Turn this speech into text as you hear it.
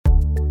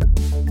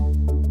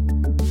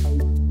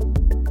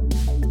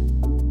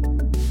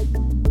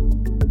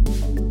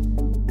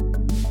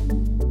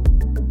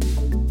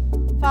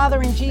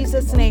Father, in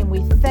Jesus' name, we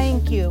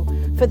thank you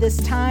for this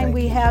time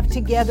we have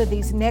together,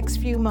 these next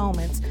few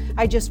moments.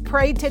 I just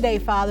pray today,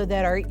 Father,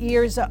 that our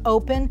ears are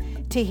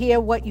open to hear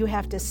what you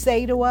have to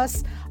say to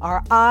us.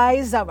 Our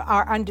eyes of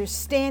our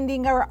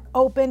understanding are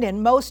open,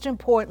 and most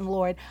important,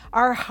 Lord,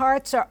 our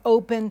hearts are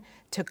open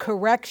to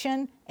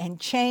correction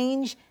and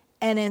change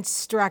and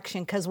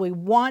instruction, because we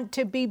want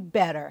to be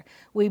better.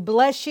 We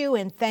bless you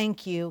and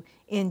thank you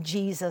in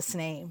Jesus'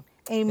 name.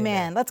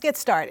 Amen. Let's get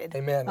started.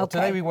 Amen. Well,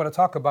 today we want to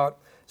talk about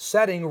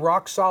setting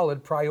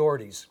rock-solid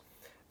priorities.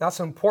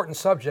 That's an important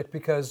subject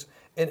because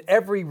in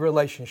every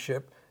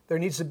relationship, there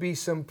needs to be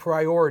some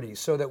priorities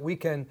so that we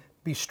can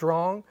be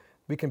strong,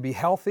 we can be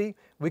healthy,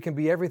 we can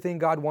be everything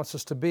God wants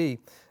us to be.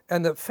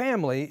 And the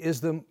family is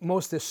the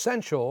most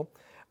essential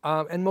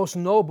and most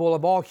noble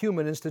of all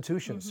human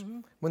institutions. Mm-hmm.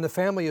 When the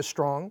family is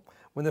strong,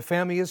 when the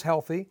family is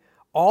healthy,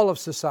 all of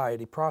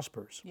society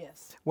prospers.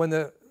 Yes. When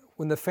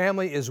the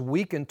family is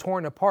weak and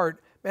torn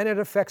apart, man, it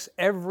affects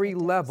every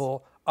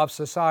level of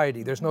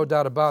society. There's no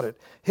doubt about it.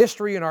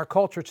 History and our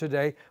culture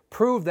today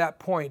prove that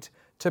point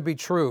to be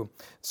true.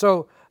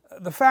 So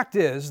the fact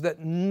is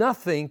that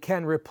nothing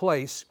can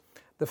replace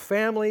the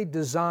family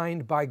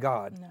designed by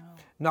God. No.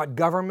 Not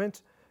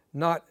government,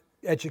 not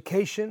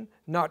education,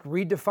 not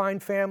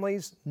redefined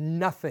families,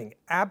 nothing,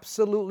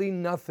 absolutely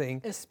nothing.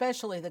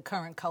 Especially the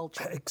current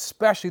culture.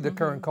 Especially the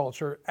current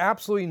culture,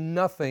 absolutely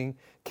nothing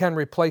can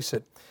replace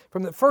it.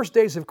 From the first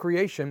days of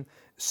creation,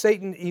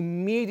 Satan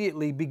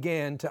immediately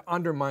began to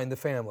undermine the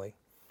family.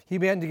 He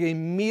began to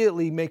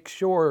immediately make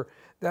sure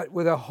that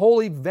with a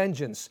holy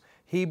vengeance,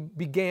 he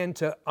began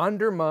to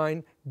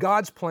undermine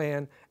God's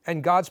plan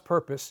and God's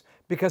purpose,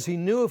 because he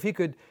knew if he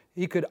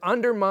could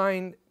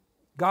undermine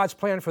God's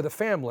plan for the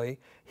family,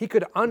 he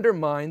could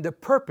undermine the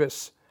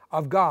purpose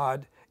of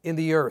God in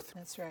the earth.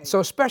 That's right. So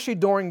especially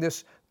during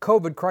this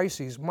COVID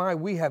crisis,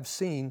 we have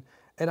seen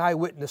and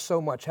eyewitnessed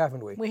so much,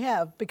 haven't we? We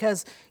have,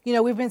 because,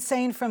 we've been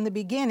saying from the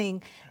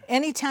beginning,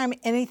 anytime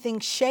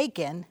anything's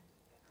shaken,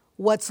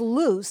 what's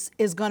loose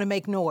is going to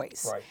make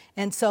noise. Right.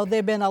 And so there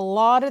have been a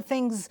lot of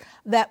things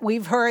that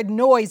we've heard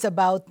noise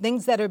about,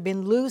 things that have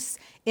been loose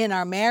in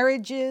our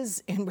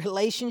marriages, in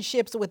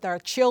relationships with our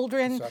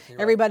children, Exactly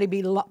right. Everybody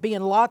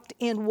being locked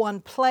in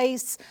one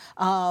place,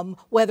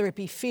 whether it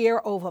be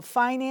fear over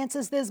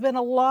finances. There's been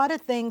a lot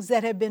of things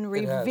that have been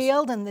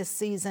revealed in this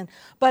season,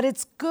 but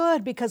it's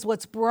good because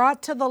what's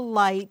brought to the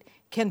light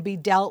can be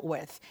dealt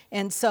with.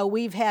 And so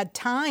we've had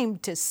time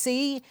to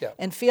see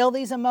and feel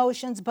these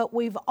emotions, but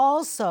we've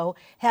also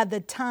had the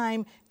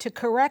time to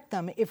correct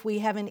them if we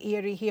have an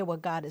ear to hear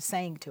what God is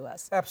saying to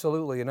us.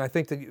 Absolutely. And I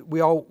think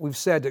that we've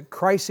said that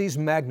crises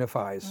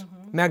magnifies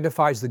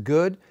the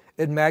good.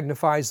 It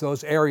magnifies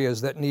those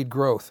areas that need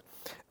growth.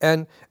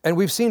 And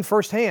we've seen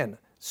firsthand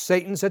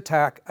Satan's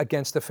attack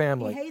against the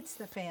family. He hates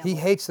the family. He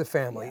hates the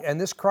family. And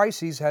this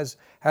crisis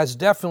has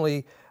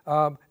definitely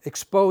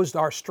exposed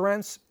our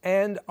strengths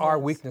and our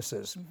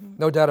weaknesses.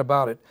 No doubt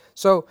about it.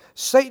 So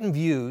Satan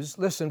views,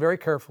 listen very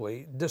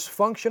carefully,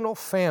 dysfunctional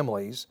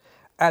families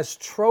as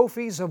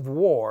trophies of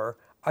war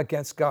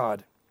against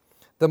God.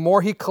 The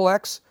more he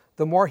collects,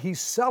 the more he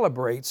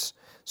celebrates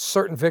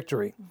certain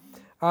victory.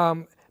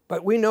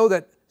 But we know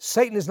that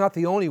Satan is not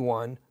the only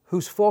one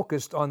who's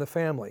focused on the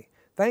family.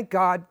 Thank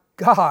God,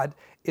 God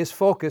is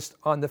focused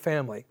on the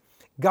family.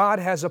 God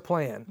has a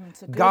plan.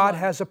 God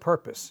has a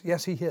purpose.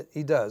 Yes,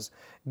 he does.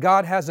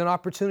 God has an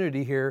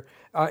opportunity here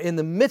in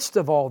the midst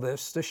of all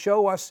this to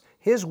show us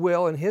his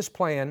will and his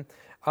plan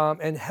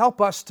and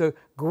help us to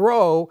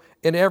grow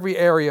in every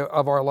area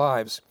of our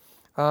lives.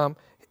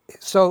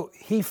 So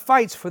he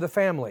fights for the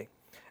family.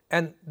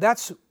 And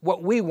that's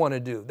what we want to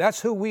do. That's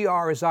who we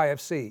are as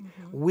IFC.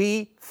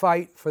 We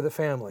fight for the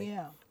family.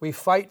 Yeah. We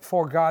fight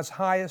for God's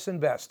highest and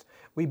best.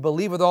 We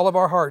believe with all of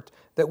our heart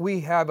that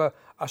we have a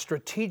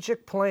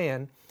strategic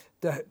plan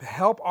to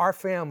help our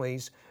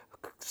families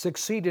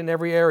succeed in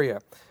every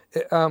area.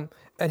 And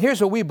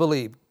here's what we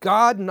believe.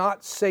 God,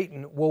 not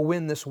Satan, will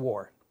win this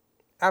war.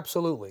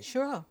 Absolutely.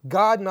 Sure.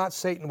 God, not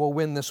Satan, will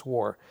win this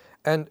war.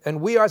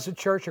 And we as a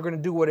church are going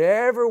to do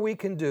whatever we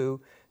can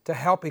do to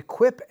help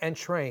equip and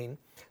train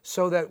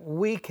so that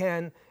we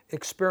can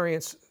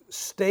experience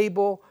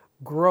stable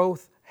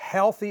growth,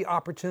 healthy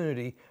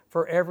opportunity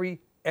for every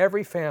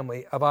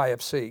family of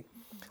IFC.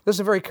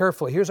 Listen very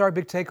carefully. Here's our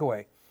big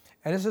takeaway.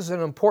 And this is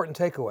an important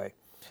takeaway.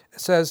 It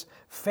says,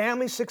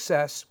 family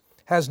success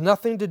has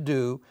nothing to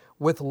do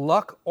with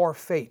luck or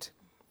fate.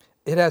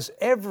 It has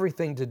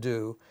everything to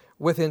do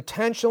with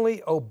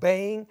intentionally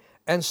obeying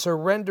and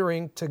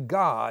surrendering to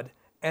God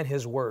and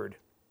His Word.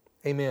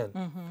 Amen.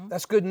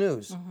 That's good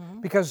news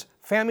because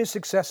family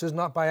success is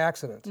not by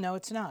accident. No,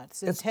 it's not.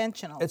 It's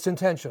intentional. It's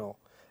intentional.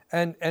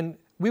 And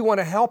we want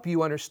to help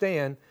you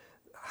understand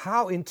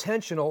how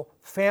intentional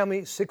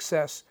family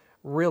success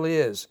really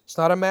is. It's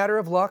not a matter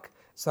of luck.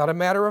 It's not a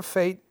matter of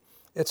fate.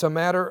 It's a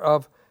matter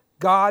of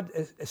God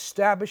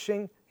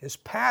establishing His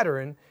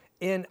pattern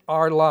in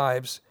our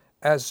lives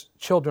as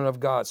children of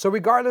God. So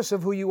regardless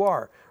of who you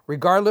are,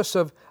 regardless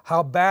of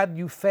how bad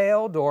you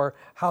failed or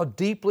how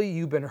deeply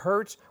you've been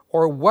hurt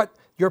or what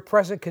your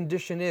present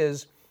condition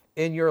is,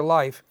 in your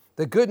life,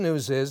 the good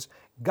news is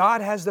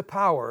God has the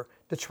power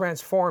to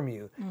transform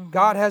you.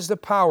 God has the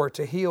power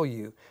to heal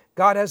you.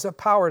 God has the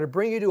power to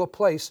bring you to a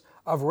place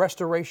of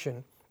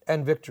restoration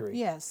and victory.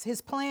 Yes,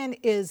 his plan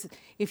is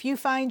if you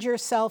find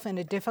yourself in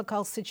a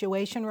difficult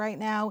situation right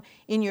now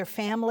in your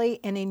family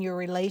and in your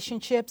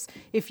relationships,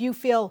 if you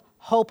feel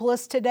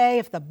hopeless today,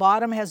 if the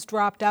bottom has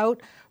dropped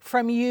out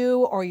from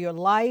you or your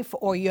life,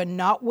 or you're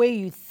not where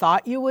you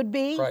thought you would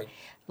be, Right.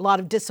 a lot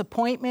of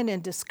disappointment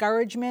and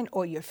discouragement,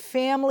 or your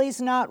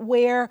family's not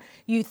where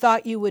you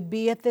thought you would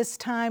be at this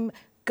time,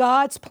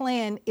 God's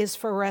plan is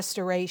for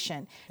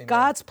restoration. Amen.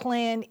 God's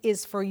plan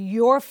is for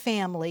your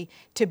family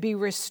to be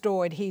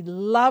restored. He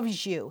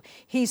loves you.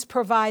 He's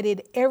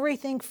provided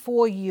everything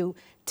for you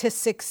to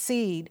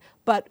succeed.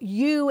 But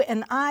you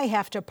and I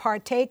have to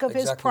partake of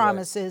his Exactly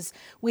promises.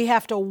 We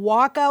have to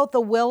walk out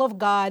the will of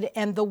God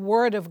and the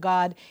word of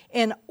God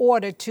in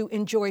order to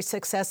enjoy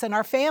success in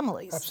our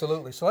families.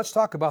 Absolutely. So let's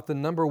talk about the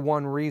number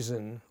one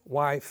reason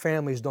why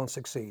families don't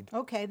succeed.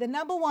 Okay, the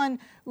number one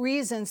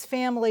reasons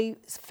families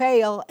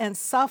fail and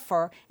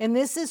suffer, and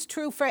this is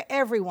true for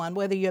everyone,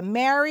 whether you're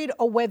married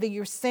or whether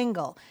you're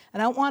single.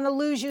 And I don't want to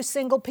lose you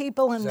single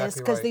people in this,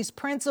 Exactly because right. these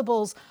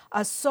principles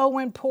are so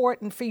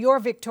important for your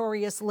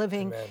victorious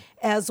living Amen.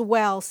 as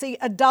well. See,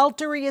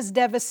 adultery is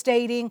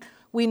devastating.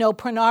 We know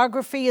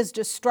pornography is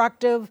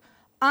destructive.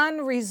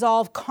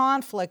 Unresolved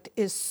conflict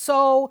is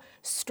so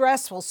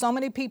stressful. So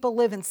many people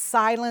live in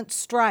silent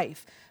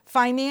strife.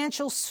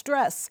 Financial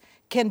stress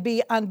can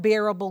be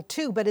unbearable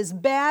too. But as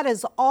bad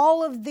as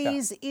all of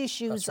these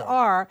issues right.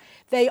 are,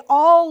 they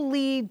all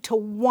lead to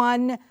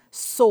one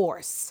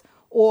source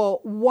or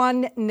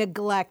one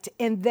neglect,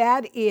 and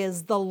that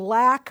is the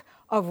lack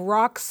of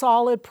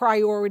rock-solid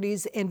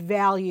priorities and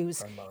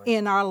values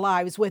in our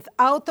lives.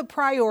 Without the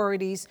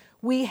priorities,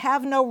 we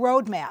have no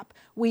roadmap.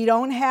 We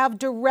don't have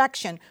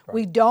direction. Right.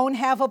 We don't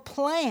have a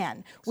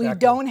plan. Exactly. We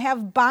don't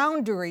have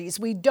boundaries.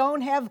 We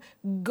don't have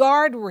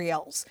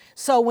guardrails.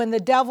 So when the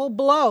devil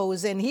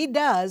blows, and he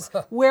does,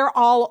 we're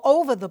all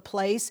over the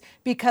place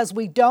because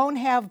we don't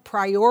have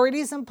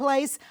priorities in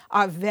place,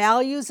 our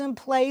values in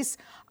place,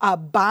 our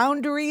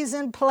boundaries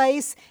in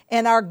place,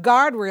 and our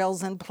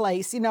guardrails in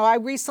place. You know, I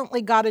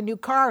recently got a new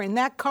car. In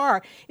that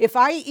car, if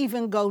I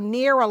even go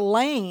near a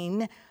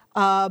lane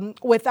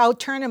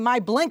without turning my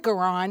blinker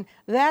on,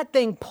 that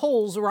thing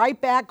pulls right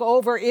back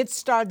over. It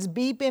starts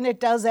beeping. It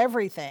does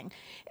everything.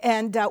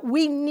 And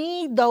we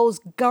need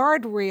those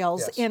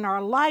guardrails in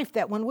our life,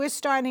 that when we're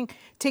starting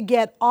to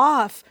get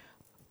off,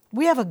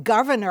 we have a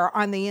governor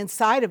on the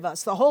inside of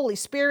us. The Holy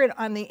Spirit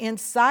on the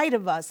inside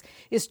of us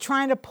is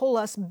trying to pull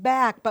us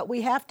back, but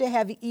we have to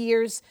have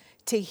ears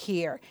to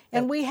hear.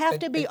 And we have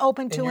to be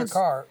open to... In your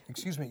car,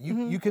 excuse me,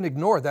 you can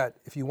ignore that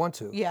if you want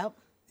to. Yeah.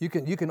 You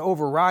can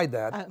override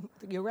that.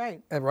 You're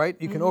right. Right?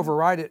 You can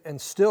override it and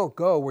still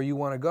go where you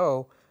want to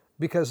go,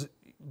 because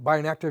by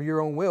an act of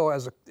your own will,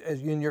 as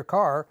in your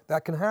car,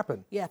 that can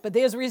happen. Yeah, but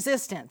there's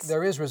resistance.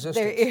 There is resistance.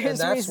 There is and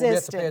that's resistance. what we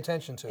have to pay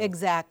attention to.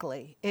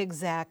 Exactly,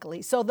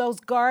 exactly. So those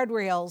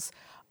guardrails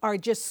are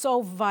just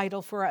so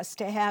vital for us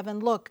to have.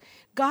 And look,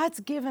 God's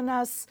given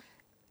us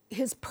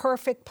his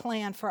perfect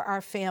plan for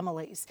our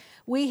families.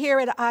 We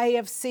here at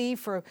IFC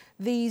for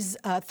these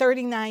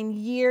 39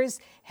 years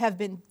have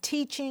been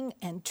teaching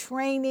and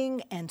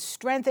training and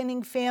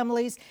strengthening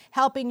families,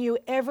 helping you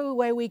every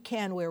way we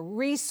can. We're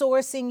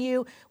resourcing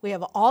you. We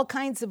have all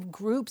kinds of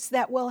groups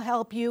that will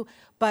help you,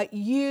 but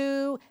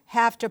you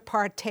have to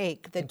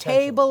partake. The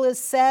table is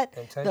set,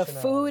 the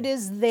food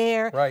is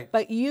there,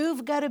 but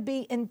you've got to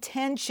be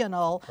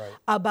intentional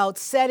about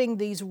setting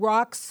these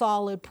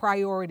rock-solid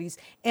priorities,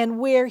 and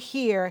we're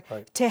here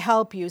to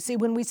help you. See,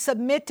 when we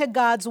submit to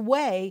God's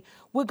way,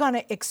 we're going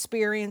to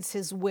experience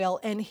his will,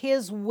 and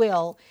his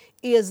will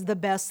is the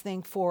best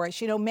thing for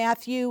us. You know,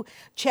 Matthew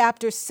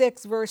chapter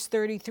 6, verse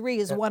 33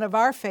 is one of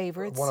our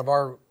favorites. One of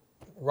our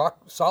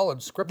rock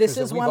solid scriptures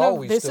that we've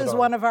always This is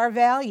one of our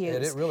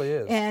values. It really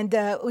is. And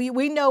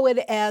we know it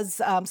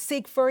as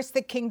seek first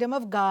the kingdom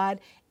of God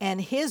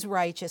and his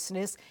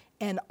righteousness,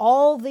 and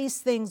all these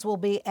things will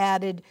be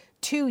added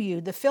to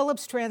you. The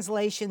Phillips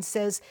translation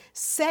says,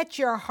 set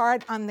your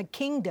heart on the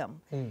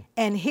kingdom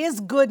and his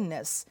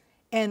goodness,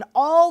 and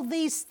all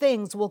these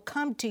things will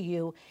come to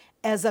you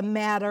as a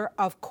matter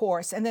of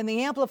course. And then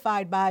the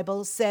Amplified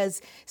Bible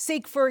says,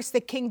 seek first the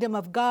kingdom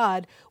of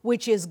God,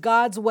 which is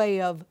God's way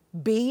of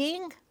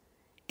being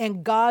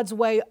and God's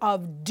way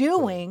of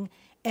doing,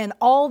 and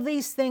all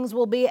these things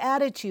will be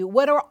added to you.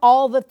 What are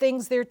all the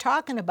things they're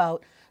talking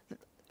about?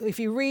 If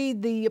you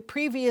read the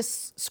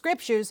previous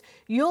scriptures,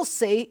 you'll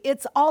see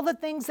it's all the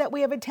things that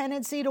we have a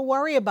tendency to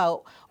worry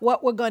about.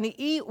 What we're going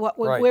to eat, where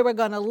we're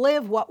going to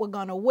live, what we're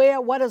going to wear,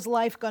 what is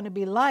life going to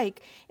be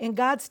like. And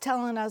God's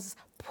telling us,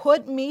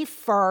 put me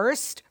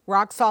first,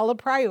 rock solid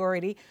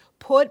priority,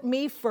 put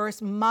me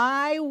first,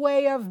 my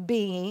way of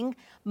being,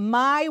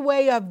 my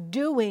way of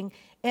doing,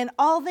 and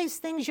all these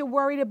things you're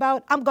worried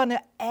about, I'm going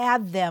to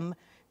add them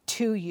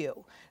to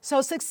you.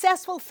 So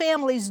successful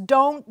families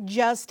don't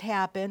just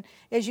happen.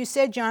 As you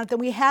said, Jonathan,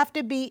 we have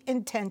to be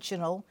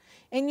intentional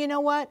And you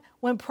know what?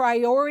 When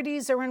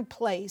priorities are in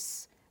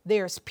place,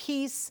 there's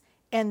peace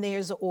and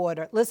there's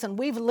order. Listen,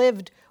 we've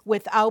lived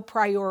without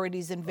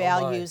priorities and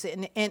values,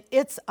 and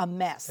it's a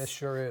mess. It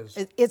sure is.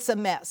 It's a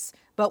mess.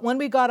 But when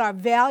we got our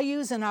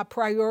values and our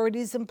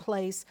priorities in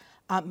place,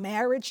 our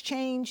marriage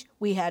changed.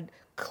 We had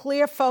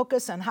clear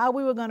focus on how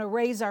we were going to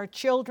raise our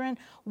children,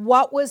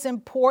 what was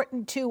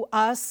important to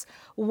us,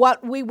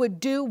 what we would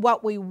do,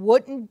 what we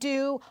wouldn't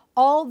do.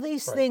 All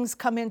these things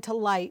come into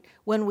light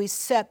when we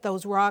set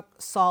those rock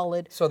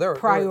solid priorities. So there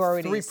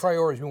are 3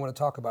 priorities we want to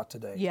talk about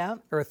today. Yeah.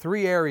 There are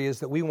 3 areas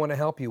that we want to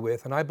help you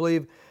with. And I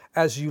believe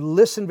as you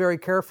listen very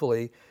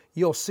carefully,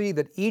 you'll see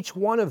that each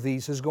one of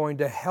these is going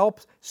to help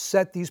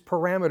set these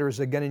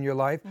parameters again in your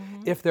life.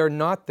 If they're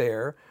not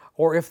there,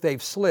 or if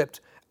they've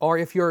slipped, or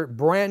if you're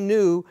brand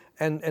new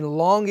and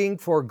longing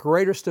for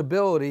greater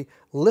stability,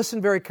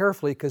 listen very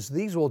carefully, because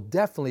these will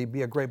definitely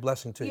be a great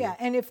blessing to you. Yeah,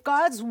 and if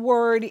God's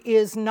word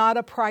is not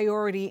a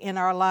priority in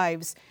our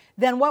lives,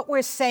 then what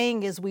we're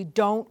saying is we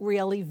don't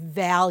really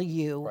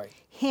value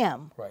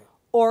Him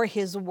or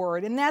His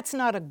word. And that's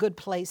not a good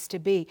place to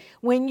be.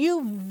 When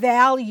you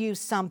value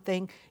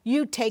something,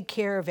 you take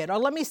care of it. Or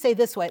let me say it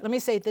this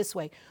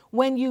way.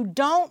 When you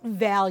don't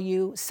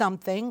value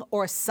something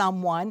or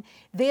someone,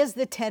 there's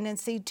the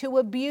tendency to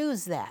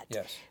abuse that.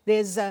 Yes.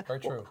 Very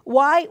true.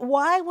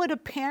 Why would a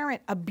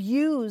parent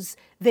abuse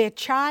their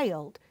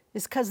child?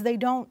 It's because they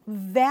don't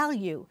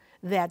value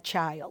that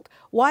child.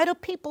 Why do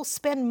people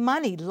spend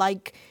money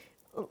like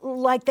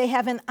they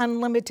have an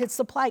unlimited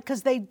supply?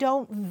 Because they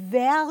don't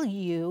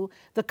value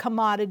the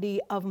commodity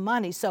of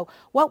money. So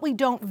what we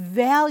don't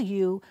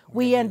value,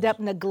 we end up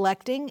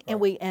neglecting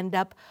and we end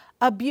up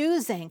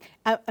abusing.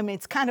 I mean,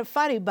 it's kind of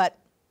funny, but,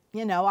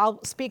 you know,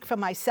 I'll speak for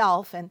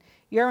myself, and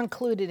you're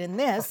included in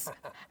this,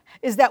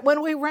 is that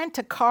when we rent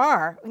a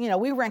car, you know,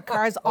 we rent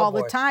cars all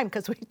the time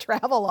because we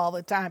travel all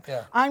the time.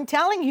 Yeah. I'm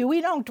telling you,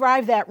 we don't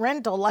drive that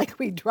rental like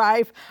we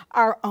drive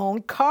our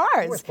own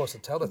cars. We're supposed to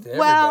tell that to everybody.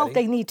 Well,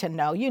 they need to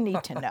know. You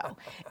need to know.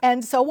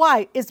 And so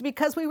why? It's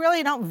because we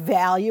really don't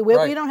value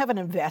it. We don't have an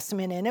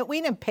investment in it. We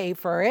didn't pay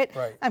for it.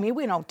 I mean,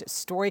 we don't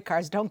destroy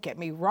cars, don't get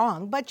me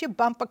wrong, but you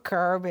bump a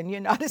curb and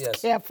you're not as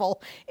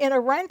careful in a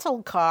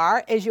rental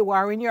car as you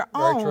are in your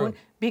own,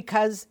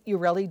 because you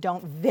really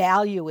don't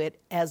value it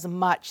as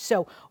much.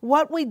 So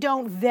what we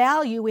don't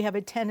value, we have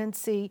a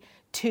tendency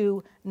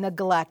to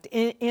neglect.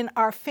 In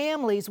our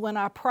families, when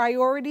our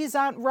priorities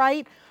aren't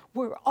right,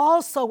 we're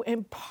also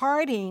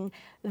imparting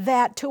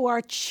that to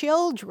our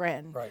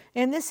children.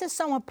 And this is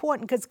so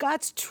important because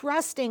God's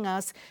trusting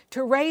us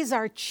to raise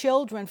our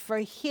children for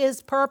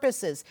His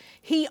purposes.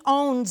 He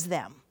owns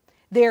them.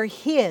 They're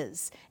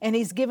His, and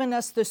He's given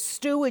us the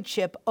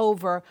stewardship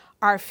over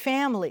our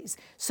families.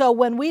 So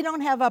when we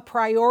don't have our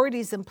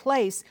priorities in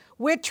place,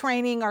 we're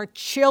training our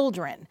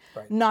children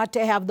not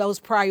to have those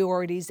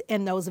priorities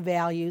and those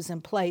values in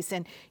place.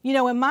 And, you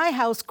know, in my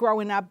house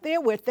growing up,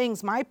 there were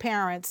things my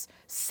parents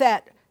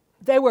set.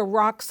 They were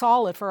rock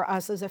solid for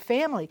us as a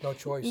family. No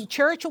choice.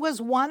 Church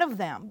was one of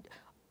them.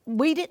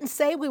 We didn't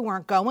say we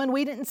weren't going.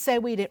 We didn't say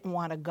we didn't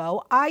want to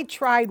go. I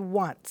tried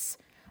once.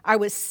 I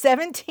was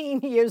 17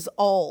 years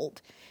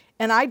old,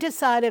 and I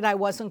decided I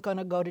wasn't going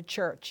to go to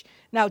church.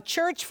 Now,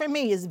 church for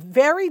me is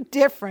very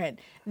different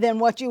than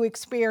what you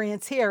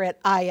experience here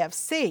at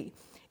IFC.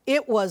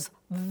 It was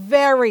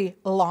very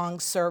long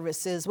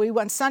services. We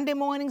went Sunday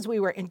mornings, we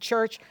were in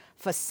church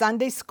for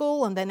Sunday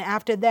school, and then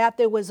after that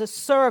there was a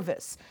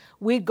service.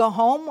 We'd go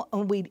home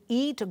and we'd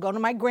eat or go to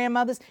my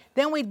grandmother's.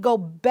 Then we'd go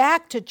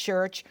back to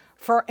church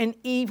for an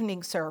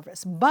evening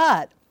service.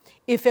 But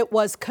if it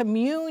was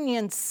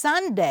Communion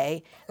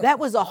Sunday, that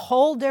was a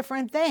whole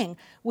different thing.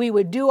 We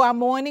would do our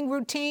morning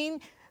routine,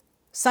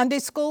 Sunday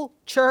school,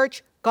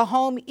 church, go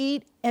home,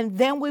 eat, and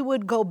then we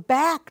would go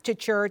back to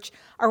church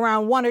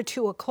around 1 or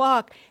 2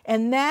 o'clock,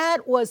 and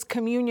that was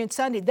Communion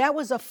Sunday. That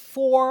was a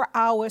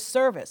 4-hour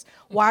service.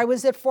 Why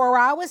was it 4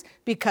 hours?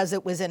 Because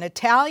it was in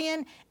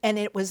Italian and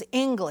it was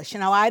English.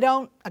 Now, I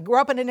grew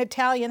up in an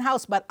Italian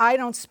house, but I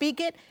don't speak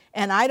it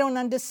and I don't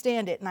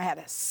understand it. And I had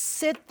to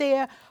sit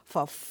there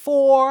for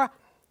 4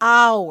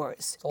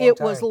 hours. It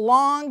was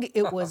long,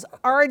 it was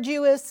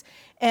arduous.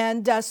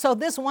 And so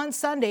this one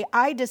Sunday,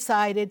 I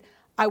decided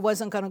I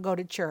wasn't going to go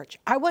to church.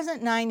 I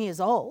wasn't 9 years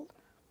old.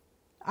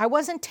 I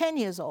wasn't 10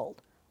 years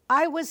old.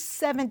 I was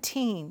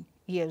 17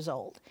 years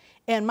old.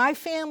 And my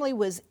family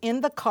was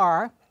in the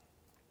car,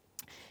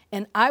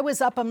 and I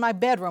was up in my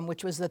bedroom,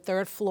 which was the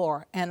 3rd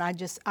floor, and I'm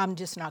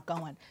just not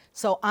going.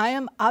 So I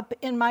am up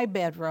in my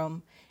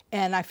bedroom,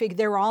 and I figure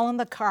they're all in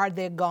the car,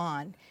 they're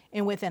gone.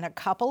 And within a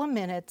couple of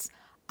minutes,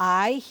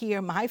 I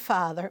hear my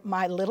father,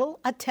 my little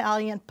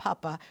Italian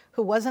papa,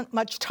 who wasn't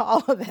much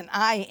taller than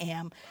I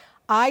am,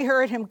 I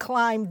heard him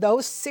climb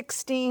those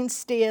 16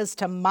 stairs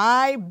to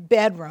my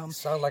bedroom. He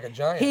sounded like a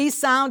giant. He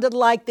sounded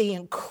like the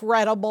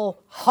Incredible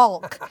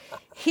Hulk.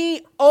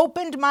 He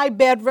opened my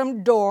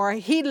bedroom door.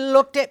 He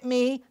looked at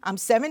me. I'm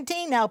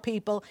 17 now,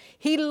 people.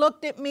 He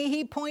looked at me.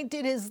 He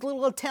pointed his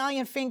little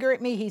Italian finger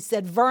at me. He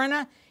said,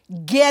 "Verna,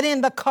 get in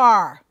the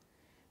car."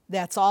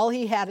 That's all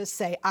he had to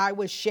say. I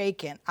was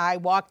shaken. I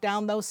walked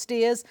down those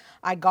stairs,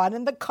 I got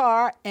in the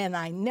car, and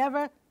I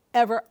never,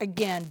 ever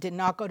again did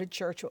not go to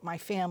church with my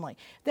family.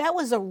 That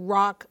was a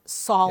rock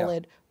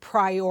solid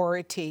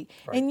priority.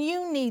 Right. And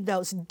you need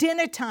those.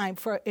 Dinner time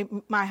for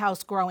my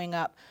house growing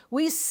up.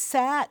 We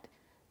sat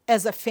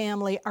as a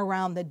family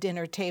around the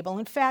dinner table.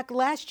 In fact,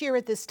 last year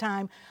at this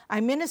time, I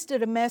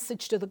ministered a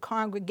message to the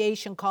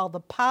congregation called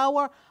The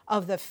Power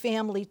of the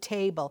Family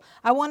Table.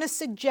 I want to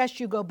suggest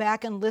you go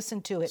back and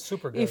listen to it.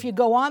 Super good. If you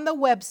go on the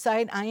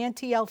website,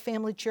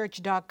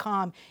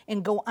 intlfamilychurch.com,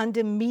 and go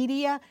under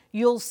media,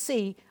 you'll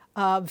see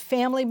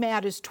Family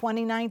Matters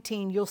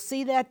 2019. You'll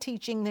see that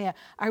teaching there.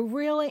 I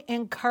really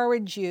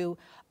encourage you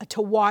to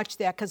watch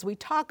that, because we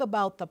talk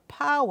about the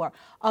power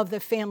of the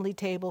family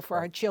table for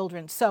our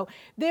children. So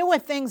there were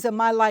things in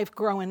my life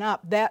growing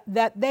up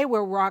that they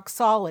were rock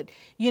solid.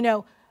 You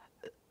know,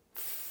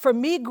 for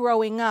me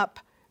growing up,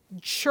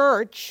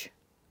 church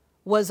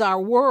was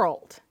our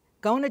world.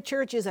 Going to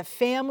church as a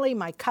family,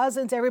 my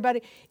cousins,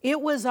 everybody,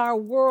 it was our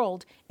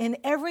world, and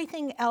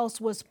everything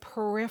else was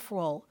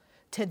peripheral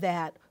to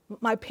that.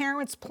 My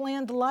parents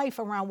planned life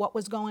around what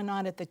was going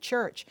on at the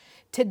church.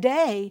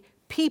 Today,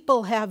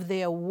 people have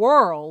their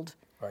world,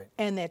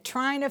 and they're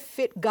trying to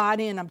fit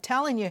God in. I'm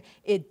telling you,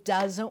 it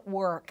doesn't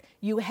work.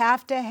 You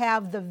have to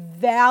have the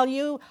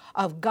value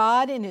of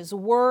God and His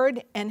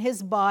Word and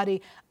His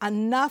body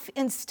enough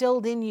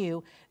instilled in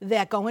you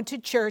that going to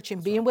church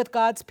and being with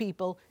God's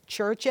people,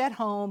 church at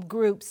home,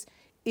 groups,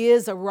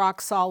 is a rock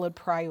solid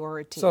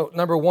priority. So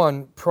number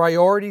one,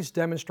 priorities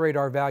demonstrate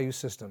our value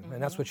system.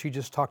 And that's what she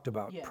just talked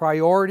about. Yeah.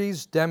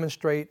 Priorities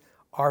demonstrate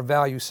our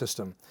value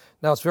system.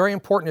 Now it's very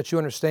important that you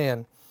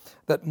understand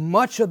that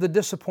much of the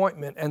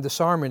disappointment and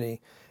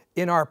disharmony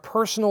in our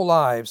personal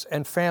lives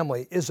and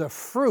family is a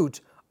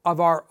fruit of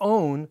our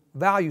own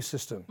value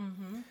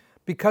system.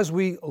 Because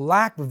we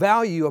lack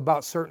value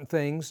about certain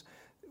things,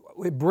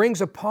 it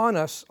brings upon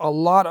us a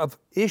lot of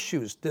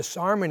issues,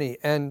 disharmony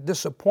and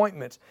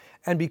disappointment.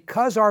 And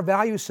because our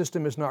value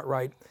system is not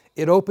right,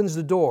 it opens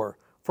the door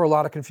for a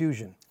lot of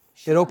confusion.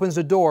 It opens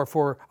the door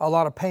for a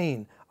lot of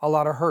pain, a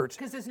lot of hurt.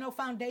 Because there's no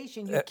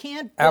foundation. You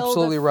can't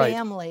build a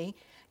family.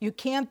 You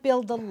can't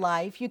build a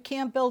life. You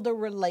can't build a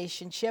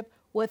relationship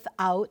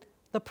without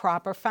the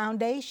proper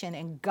foundation.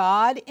 And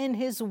God in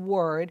His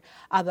Word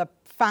are the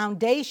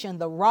foundation,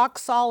 the rock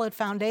solid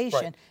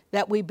foundation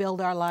that we build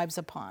our lives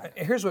upon.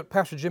 Here's what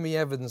Pastor Jimmy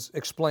Evans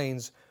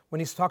explains when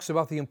he talks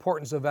about the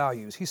importance of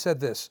values. He said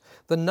this: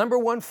 the number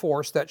one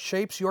force that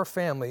shapes your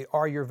family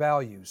are your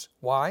values.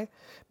 Why?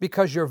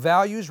 Because your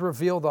values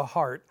reveal the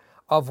heart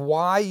of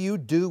why you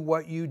do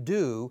what you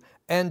do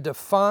and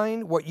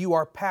define what you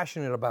are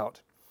passionate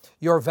about.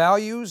 Your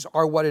values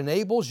are what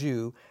enables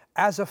you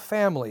as a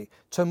family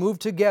to move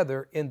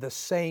together in the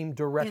same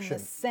direction. In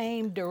the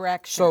same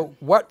direction. So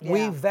what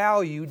we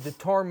value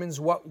determines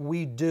what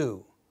we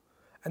do.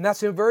 And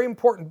that's a very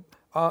important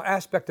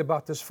aspect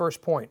about this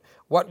first point.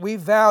 What we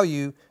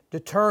value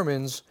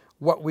determines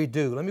what we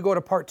do. Let me go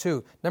to part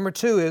two. Number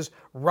two is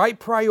right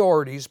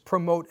priorities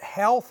promote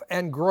health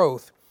and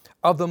growth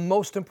of the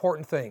most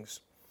important things.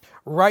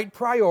 Right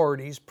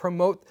priorities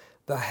promote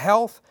the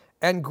health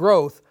and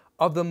growth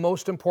of the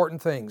most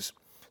important things.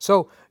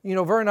 So, you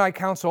know, Vern and I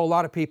counsel a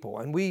lot of people,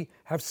 and we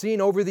have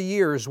seen over the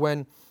years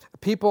when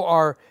people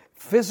are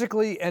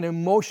physically and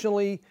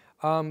emotionally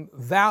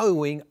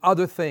valuing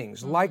other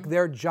things, like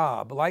their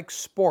job, like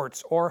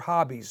sports or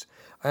hobbies.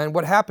 And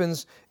what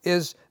happens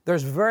is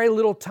there's very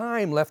little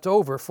time left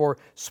over for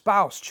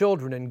spouse,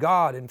 children, and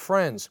God and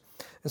friends.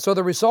 And so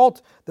the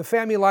result, the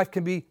family life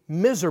can be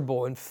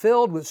miserable and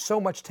filled with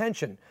so much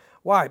tension.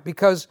 Why?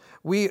 Because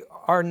we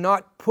are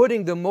not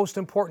putting the most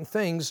important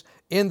things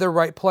in the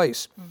right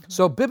place.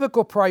 So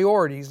biblical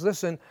priorities,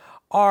 listen,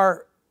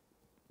 are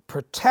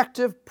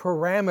protective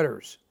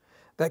parameters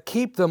that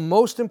keep the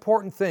most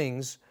important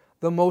things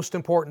the most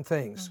important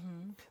things.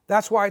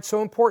 That's why it's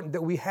so important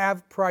that we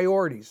have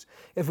priorities.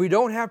 If we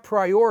don't have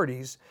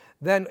priorities,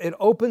 then it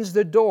opens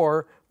the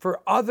door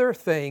for other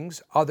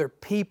things, other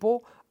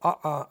people,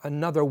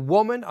 another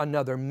woman,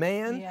 another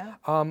man,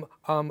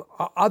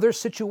 other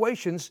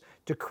situations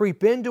to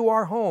creep into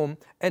our home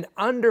and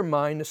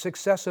undermine the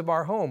success of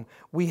our home.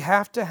 We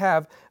have to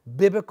have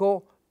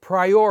biblical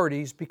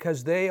priorities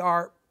because they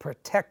are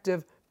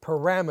protective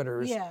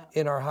parameters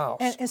in our house.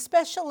 And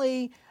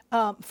especially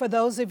for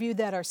those of you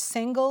that are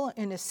single,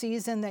 in a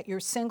season that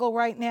you're single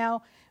right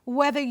now,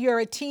 whether you're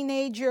a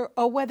teenager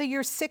or whether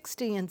you're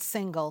 60 and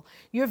single,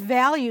 your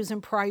values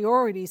and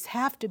priorities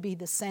have to be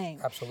the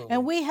same. Absolutely.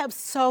 And we have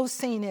so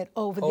seen it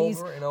over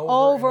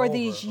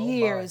these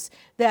years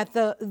that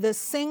the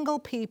single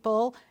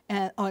people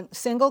and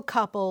single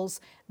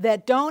couples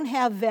that don't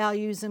have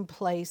values in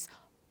place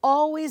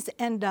always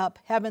end up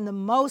having the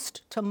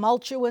most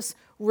tumultuous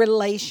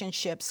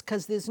relationships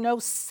because there's no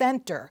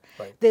center,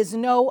 there's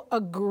no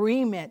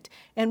agreement.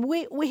 And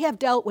we have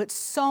dealt with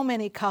so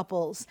many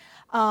couples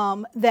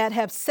that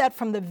have said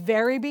from the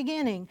very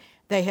beginning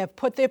They have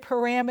put their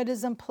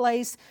parameters in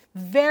place,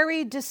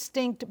 very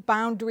distinct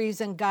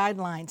boundaries and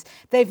guidelines.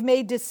 They've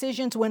made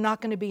decisions. We're not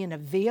going to be in a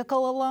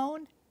vehicle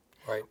alone.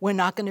 Right. We're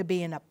not going to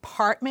be in an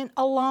apartment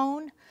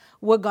alone.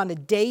 We're going to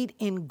date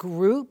in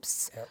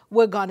groups. Yep.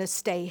 We're going to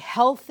stay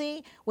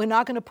healthy. We're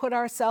not going to put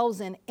ourselves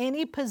in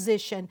any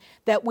position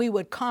that we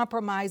would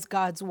compromise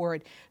God's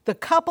word. The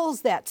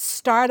couples that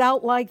start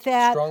out like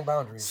that,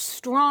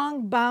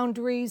 strong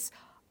boundaries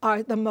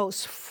are the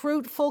most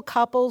fruitful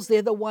couples.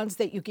 They're the ones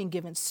that you can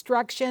give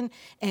instruction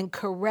and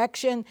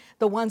correction,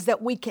 the ones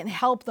that we can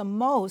help the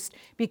most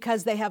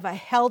because they have a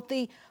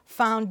healthy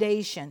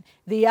foundation.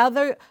 The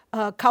other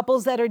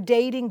couples that are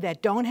dating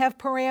that don't have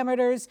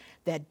parameters,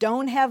 that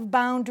don't have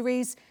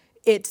boundaries,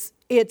 it's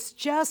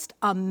just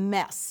a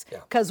mess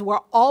because we're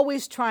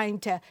always trying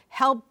to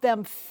help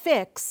them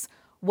fix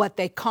what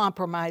they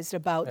compromised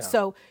about. Yeah.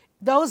 So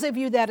those of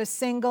you that are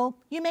single,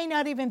 you may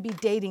not even be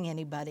dating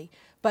anybody,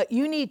 but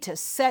you need to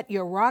set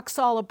your rock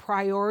solid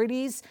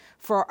priorities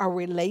for a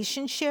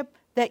relationship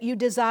that you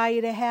desire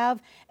to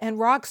have and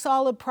rock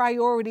solid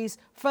priorities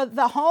for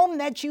the home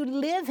that you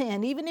live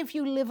in. Even if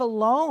you live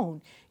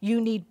alone,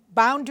 you need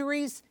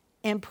boundaries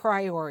and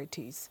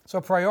priorities. So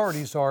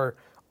priorities are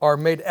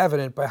made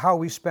evident by how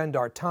we spend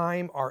our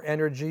time, our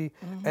energy,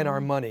 and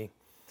our money.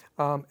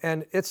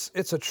 And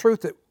it's a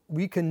truth that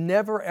we can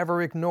never,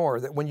 ever ignore,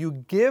 that when you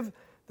give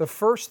the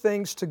first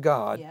things to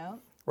God,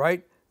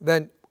 right,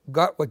 then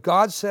God, what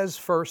God says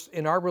first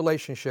in our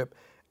relationship,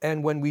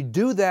 and when we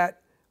do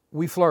that,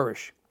 we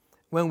flourish.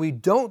 When we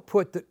don't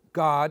put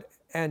God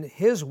and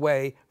His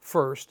way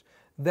first,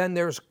 then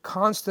there's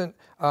constant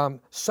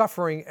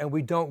suffering and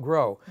we don't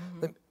grow.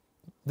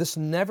 This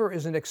never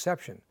is an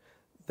exception.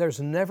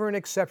 There's never an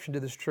exception to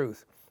this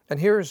truth. And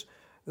here's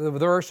the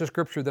verse of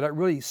Scripture that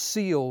really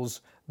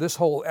seals this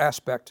whole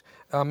aspect.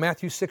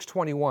 Matthew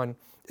 6:21.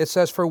 It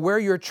says, "For where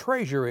your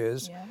treasure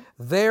is,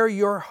 there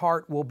your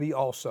heart will be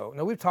also."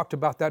 Now, we've talked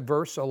about that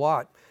verse a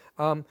lot,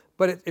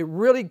 but it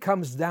really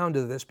comes down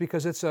to this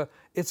because it's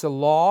a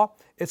law,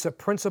 it's a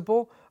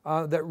principle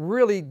that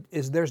really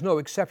there's no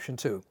exception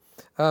to.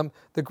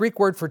 The Greek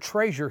word for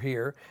treasure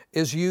here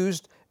is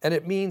used, and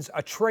it means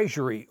a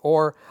treasury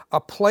or a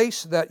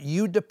place that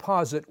you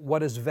deposit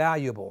what is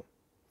valuable.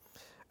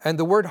 And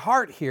the word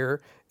heart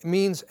here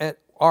means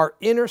our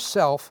inner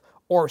self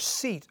or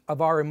seat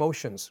of our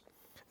emotions.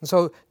 And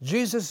so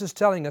Jesus is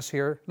telling us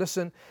here,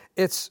 listen,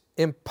 it's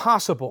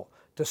impossible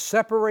to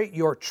separate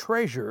your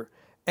treasure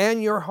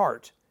and your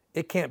heart.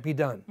 It can't be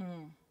done.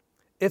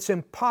 It's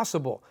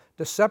impossible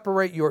to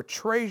separate your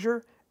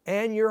treasure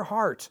and your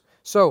heart.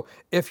 So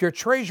if your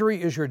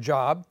treasury is your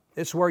job,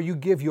 it's where you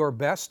give your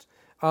best,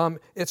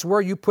 it's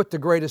where you put the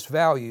greatest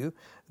value,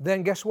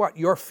 then guess what?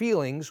 Your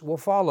feelings will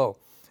follow.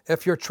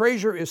 If your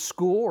treasure is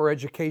school or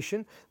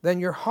education, then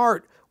your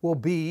heart will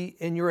be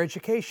in your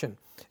education.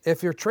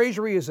 If your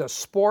treasury is a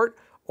sport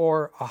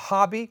or a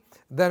hobby,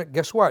 then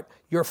guess what?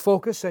 Your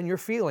focus and your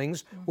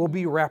feelings will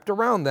be wrapped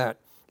around that.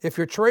 If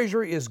your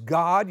treasury is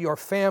God, your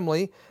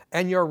family,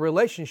 and your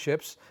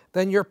relationships,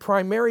 then your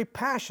primary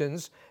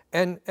passions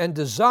and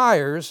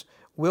desires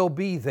will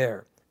be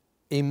there.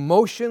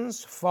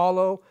 Emotions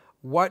follow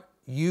what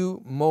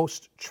you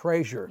most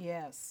treasure.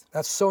 Yes.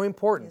 That's so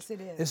important. Yes,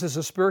 it is. This is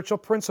a spiritual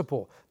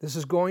principle. This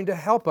is going to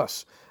help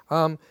us.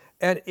 And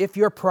if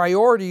your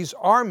priorities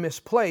are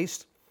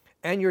misplaced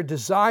and your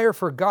desire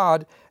for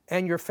God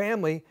and your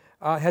family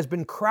has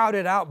been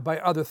crowded out by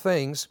other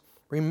things,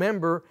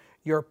 remember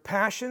your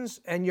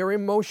passions and your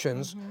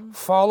emotions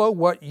follow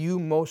what you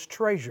most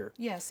treasure.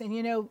 Yes, and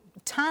you know,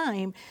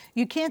 time,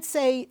 you can't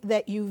say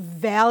that you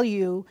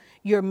value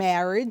your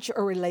marriage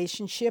or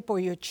relationship or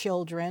your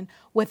children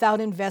without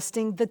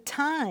investing the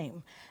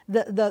time.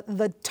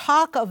 The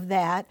talk of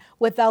that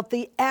without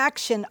the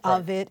action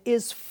of it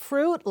is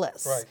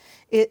fruitless. Right.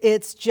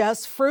 It's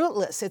just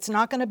fruitless. It's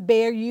not going to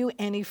bear you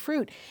any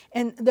fruit.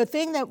 And the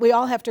thing that we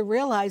all have to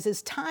realize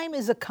is time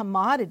is a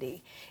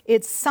commodity.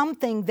 It's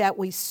something that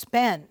we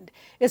spend.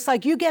 It's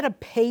like you get a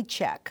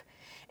paycheck,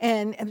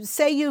 and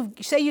say you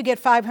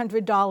get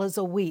 $500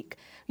 a week.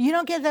 You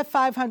don't get that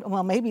 $500.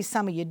 Well, maybe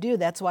some of you do.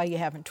 That's why you're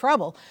having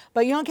trouble.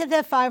 But you don't get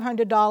that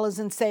 $500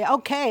 and say,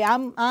 "Okay,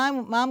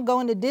 I'm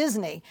going to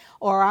Disney,"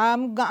 or I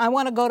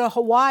want to go to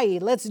Hawaii.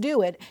 Let's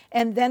do it,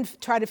 and then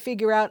try to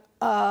figure out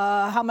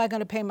how am I going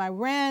to pay my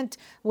rent?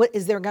 What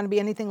is there going to be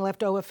anything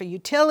left over for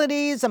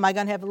utilities? Am I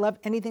going to have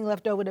anything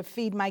left over to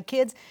feed my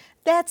kids?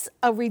 That's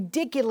a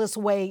ridiculous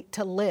way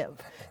to live.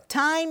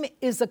 Time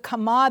is a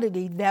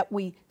commodity that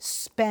we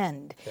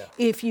spend. Yeah.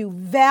 If you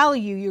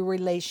value your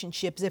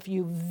relationships, if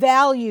you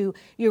value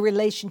your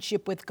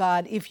relationship with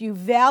God, if you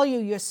value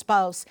your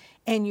spouse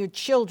and your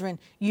children,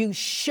 you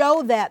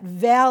show that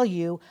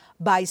value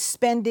by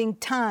spending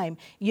time.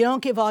 You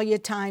don't give all your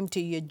time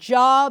to your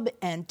job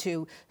and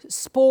to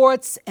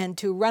sports and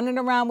to running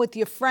around with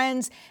your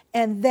friends,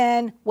 and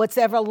then what's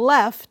ever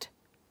left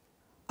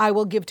I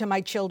will give to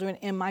my children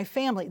and my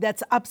family.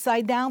 That's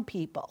upside down,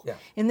 people. Yeah.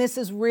 And this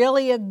is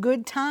really a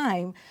good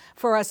time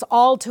for us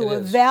all to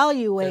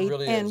evaluate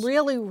and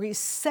really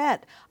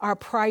reset our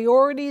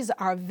priorities,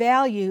 our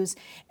values,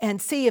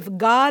 and see if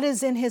God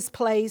is in his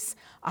place,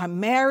 our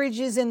marriage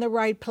is in the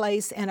right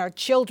place, and our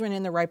children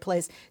in the right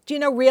place. Do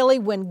you know, really,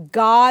 when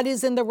God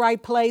is in the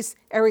right place,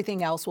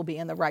 everything else will be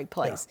in the right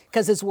place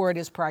because his word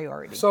is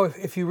priority. So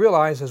if you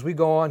realize, as we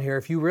go on here,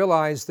 if you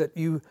realize that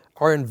you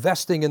are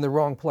investing in the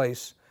wrong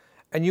place,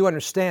 and you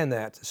understand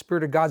that the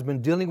Spirit of God's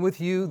been dealing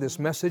with you, this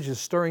message is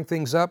stirring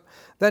things up,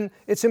 then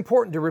it's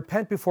important to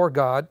repent before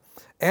God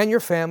and your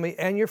family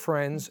and your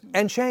friends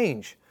and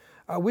change.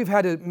 We've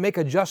had to make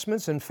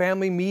adjustments in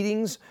family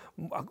meetings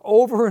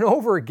over and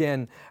over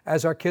again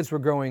as our kids were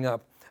growing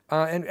up,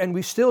 and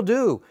we still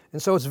do.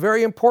 And so it's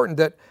very important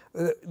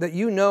that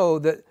you know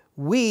that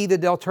we, the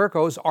Del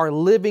Turcos, are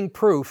living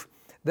proof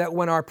that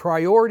when our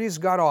priorities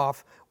got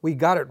off, we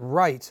got it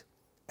right,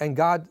 and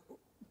God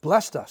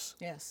blessed us.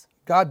 Yes.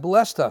 God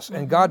blessed us,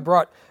 and God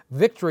brought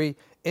victory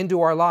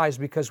into our lives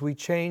because we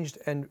changed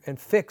and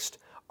fixed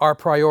our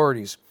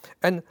priorities.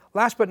 And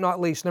last but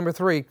not least, number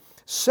 3,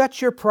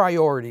 set your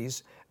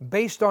priorities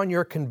based on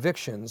your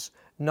convictions,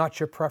 not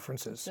your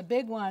preferences. It's a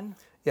big one.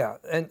 Yeah,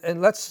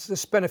 and let's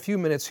just spend a few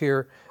minutes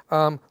here.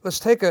 Let's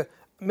take a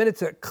minute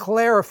to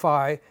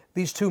clarify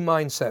these two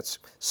mindsets.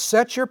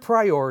 Set your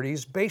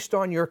priorities based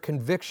on your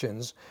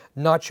convictions,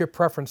 not your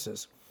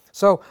preferences.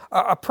 So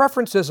a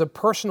preference is a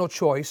personal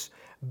choice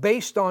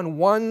based on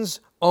one's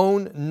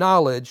own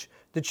knowledge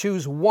to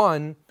choose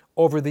one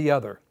over the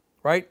other,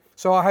 right?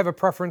 So I have a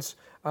preference.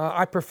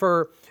 I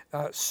prefer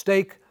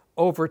steak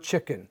over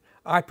chicken.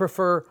 I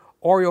prefer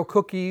Oreo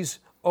cookies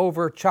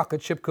over chocolate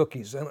chip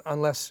cookies,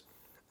 unless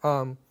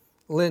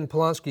Lynn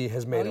Polanski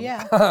has made them.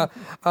 Yeah.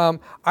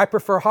 I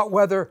prefer hot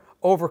weather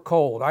over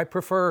cold. I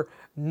prefer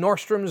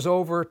Nordstrom's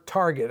over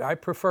Target. I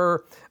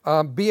prefer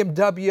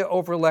BMW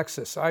over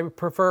Lexus. I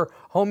prefer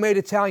homemade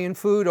Italian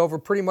food over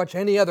pretty much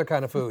any other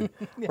kind of food,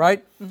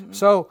 right?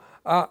 So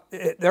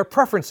they're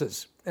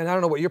preferences, and I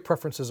don't know what your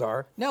preferences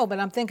are. No, but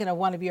I'm thinking of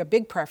one of your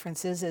big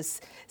preferences is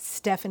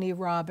Stephanie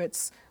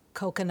Roberts'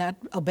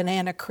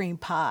 banana cream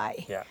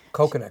pie. Yeah,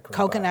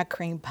 coconut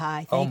cream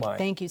pie.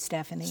 Thank you,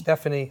 Stephanie.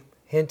 Stephanie,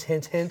 hint,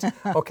 hint, hint.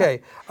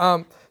 Okay,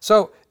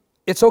 so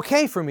it's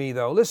okay for me,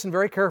 though, listen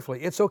very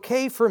carefully, it's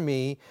okay for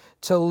me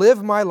to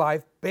live my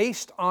life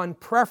based on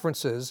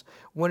preferences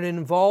when it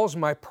involves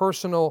my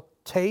personal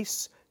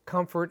tastes,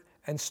 comfort,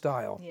 and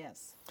style.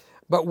 Yes.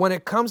 But when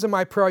it comes to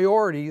my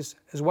priorities,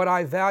 is what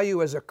I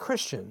value as a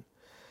Christian,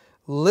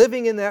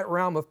 living in that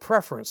realm of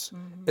preference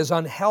is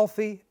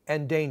unhealthy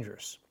and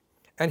dangerous.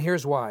 And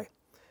here's why.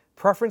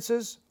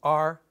 Preferences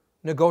are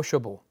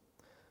negotiable.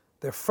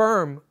 They're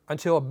firm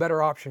until a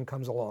better option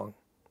comes along.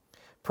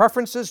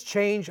 Preferences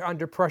change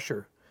under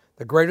pressure.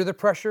 The greater the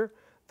pressure,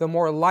 the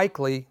more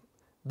likely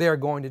they are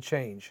going to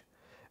change.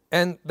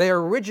 And they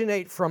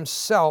originate from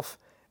self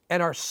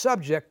and are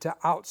subject to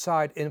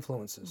outside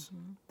influences.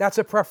 That's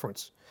a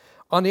preference.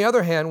 On the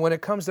other hand, when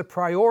it comes to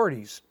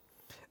priorities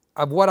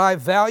of what I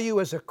value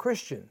as a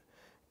Christian,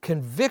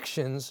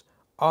 convictions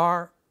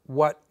are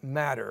what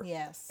matter.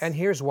 Yes. And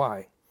here's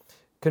why.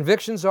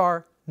 Convictions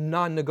are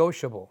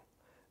non-negotiable.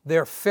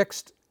 They're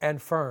fixed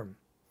and firm.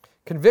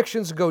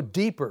 Convictions go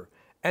deeper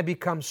and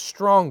become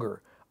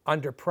stronger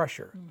under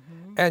pressure.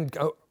 And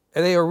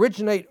they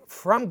originate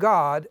from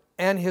God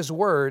and His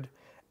Word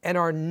and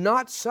are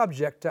not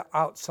subject to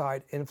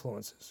outside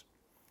influences.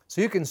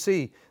 So you can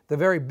see the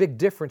very big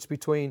difference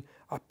between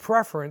a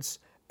preference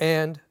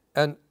and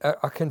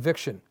a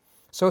conviction.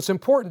 So it's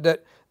important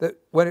that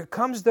when it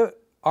comes to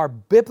our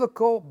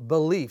biblical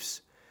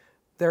beliefs,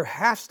 there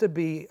has to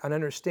be an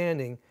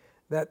understanding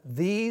that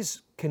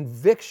these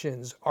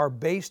convictions are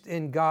based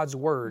in God's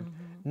Word,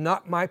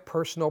 not my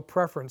personal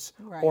preference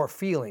or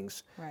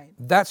feelings. Right.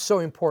 That's so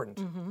important,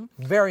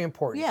 very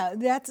important. Yeah,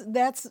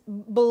 that's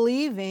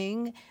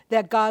believing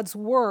that God's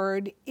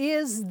Word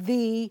is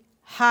the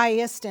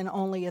highest and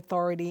only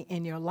authority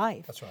in your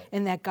life. That's right.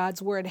 And that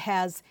God's Word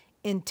has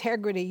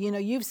integrity. You know,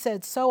 you've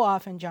said so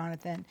often,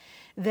 Jonathan,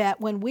 that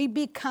when we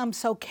become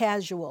so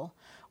casual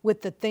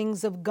with the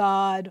things of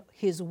God,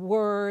 His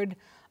Word,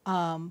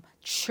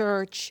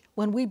 church,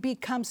 when we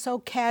become so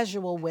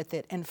casual with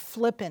it and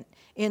flippant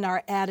in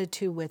our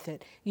attitude with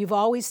it, you've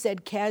always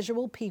said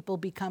casual people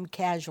become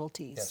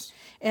casualties.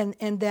 Yes.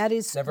 And that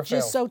is Never just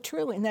fails. so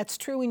true. And that's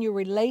true in your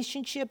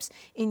relationships,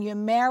 in your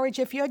marriage.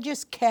 If you're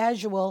just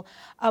casual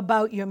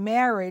about your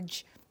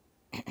marriage,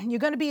 you're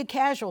going to be a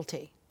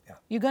casualty.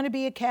 You're going to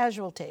be a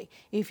casualty.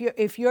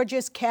 If you're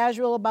just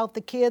casual about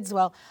the kids,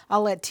 well,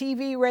 I'll let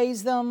TV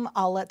raise them.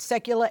 I'll let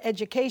secular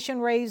education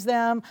raise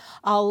them.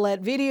 I'll let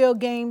video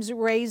games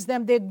raise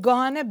them. They're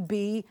going to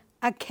be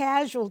a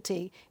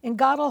casualty. And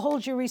God will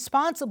hold you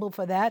responsible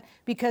for that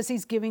because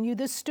He's giving you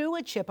the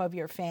stewardship of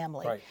your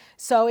family. Right.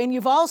 So, and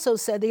you've also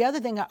said, the other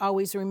thing I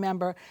always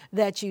remember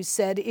that you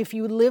said, if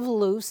you live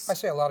loose. I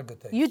say a lot of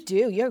good things. You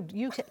do.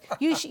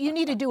 You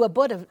need to do a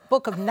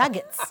book of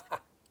nuggets.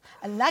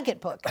 A nugget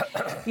book.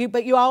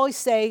 But you always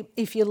say,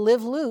 if you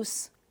live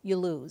loose, you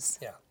lose.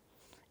 Yeah.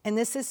 And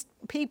this is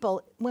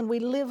people, when we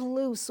live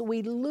loose,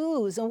 we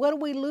lose. And what are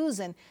we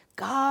losing?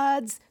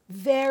 God's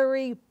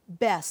very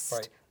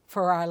best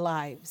for our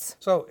lives.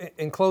 So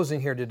in closing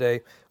here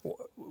today,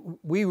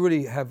 we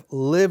really have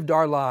lived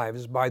our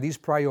lives by these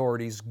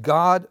priorities: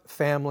 God,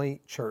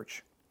 family,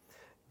 church.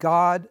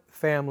 God,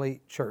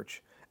 family,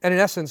 church. And in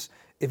essence,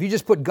 if you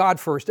just put God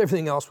first,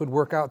 everything else would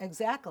work out.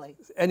 Exactly.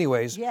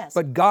 Anyways, yes.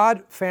 But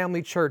God,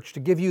 family, church, to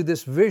give you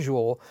this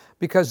visual,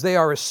 because they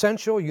are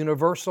essential,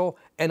 universal,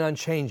 and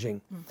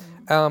unchanging.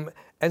 Mm-hmm.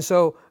 And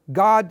so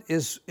God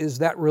is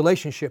that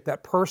relationship,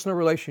 that personal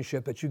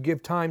relationship that you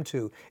give time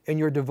to in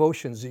your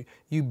devotions.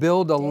 You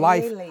build a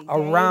life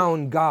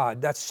around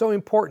God. That's so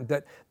important.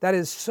 That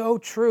is so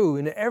true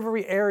in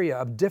every area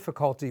of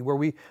difficulty where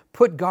we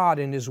put God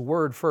in His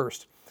Word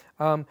first.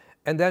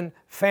 And then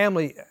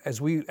family,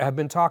 as we have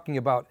been talking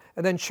about.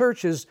 And then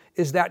church is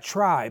that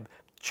tribe.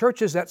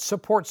 Church is that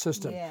support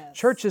system. Yes.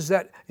 Church is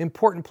that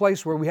important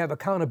place where we have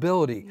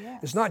accountability. Yes.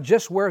 It's not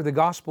just where the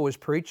gospel is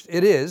preached.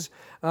 It is,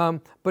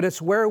 but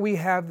it's where we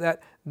have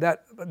that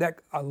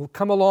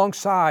come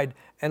alongside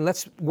and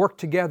let's work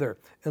together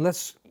and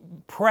let's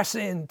press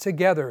in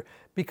together,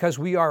 because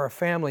we are a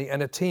family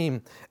and a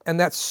team, and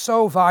that's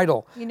so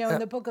vital. You know, in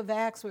the book of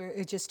Acts, where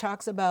it just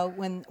talks about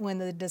when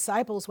the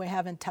disciples were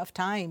having tough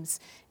times,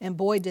 and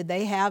boy, did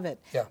they have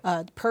it.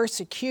 Yeah.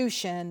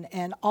 Persecution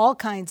and all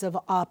kinds of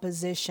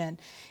opposition.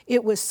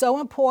 It was so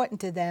important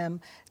to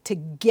them to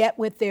get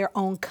with their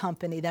own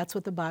company. That's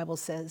what the Bible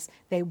says.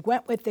 They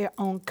went with their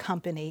own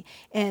company.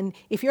 And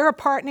if you're a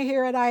partner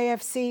here at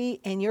IFC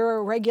and you're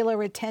a regular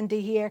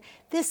attendee here,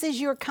 this is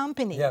your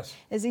company. Yes.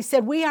 As he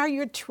said, we are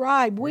your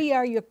tribe. We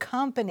are your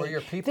company. We're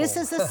your people. This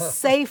is a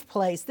safe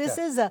place. This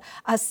is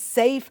a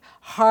safe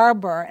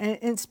harbor. And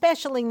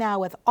especially now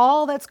with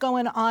all that's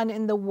going on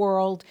in the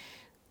world,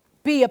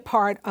 be a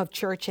part of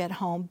Church at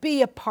Home.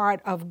 Be a part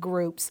of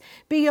groups.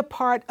 Be a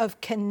part of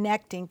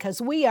connecting,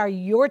 because we are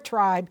your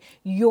tribe,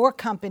 your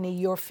company,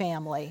 your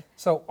family.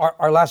 So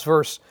our last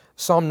verse,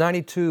 Psalm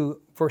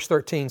 92, verse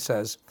 13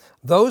 says,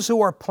 "Those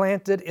who are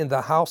planted in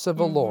the house of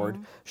the Lord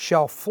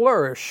shall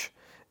flourish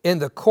in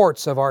the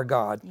courts of our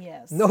God."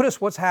 Yes.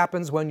 Notice what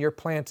happens when you're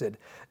planted.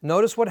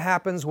 Notice what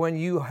happens when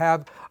you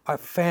have a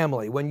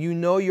family, when you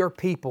know your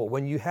people,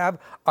 when you have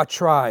a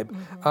tribe.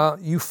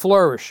 You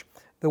flourish.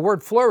 The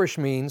word flourish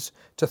means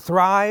to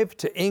thrive,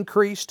 to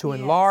increase, to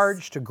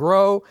enlarge, to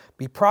grow,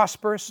 be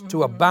prosperous,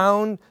 to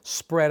abound,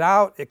 spread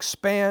out,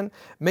 expand,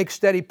 make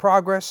steady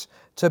progress,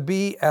 to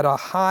be at a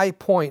high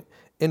point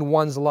in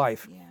one's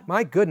life. Yeah.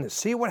 My goodness,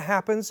 see what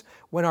happens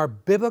when our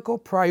biblical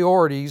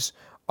priorities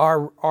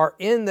are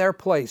in their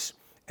place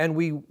and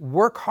we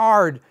work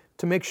hard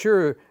to make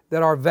sure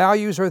that our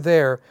values are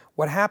there.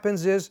 What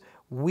happens is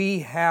we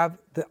have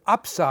the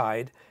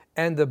upside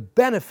and the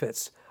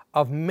benefits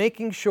of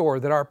making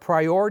sure that our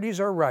priorities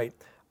are right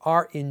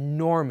are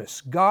enormous.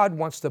 God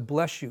wants to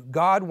bless you.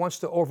 God wants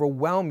to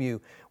overwhelm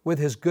you with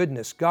His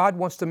goodness. God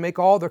wants to make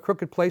all the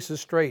crooked places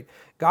straight.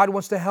 God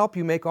wants to help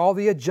you make all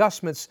the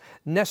adjustments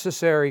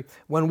necessary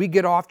when we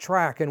get off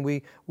track and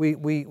we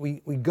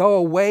go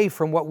away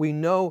from what we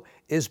know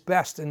is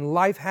best, and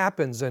life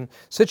happens and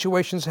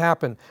situations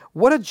happen.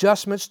 What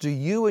adjustments do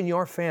you and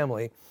your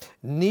family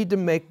need to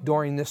make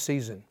during this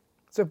season?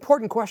 It's an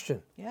important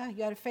question. Yeah, you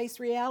got to face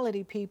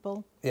reality,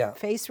 people. Yeah.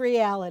 Face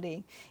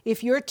reality.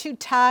 If you're too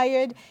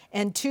tired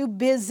and too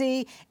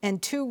busy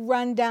and too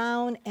run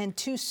down and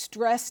too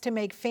stressed to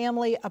make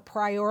family a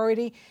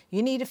priority,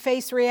 you need to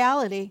face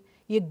reality.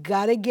 You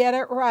got to get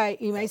it right.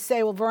 You may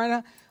say, well,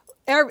 Verna,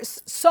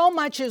 so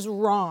much is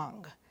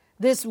wrong.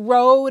 This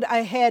road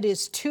ahead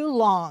is too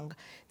long.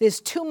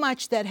 There's too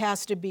much that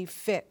has to be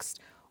fixed.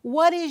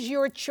 What is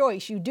your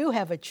choice? You do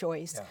have a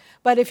choice. Yeah.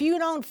 But if you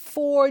don't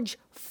forge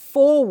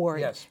forward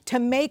Yes. to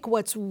make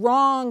what's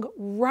wrong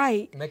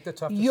right, Make the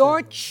tough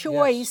your decision.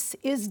 choice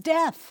is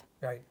death.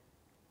 Right.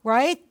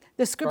 Right?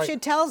 The scripture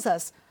Right. tells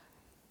us,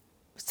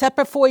 set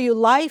before you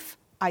life,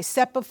 I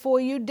set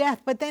before you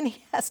death. But then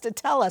he has to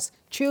tell us,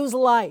 choose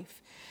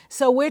life.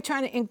 So we're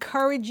trying to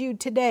encourage you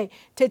today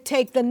to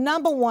take the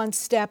number one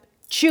step,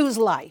 choose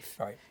life.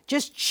 Right.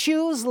 Just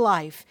choose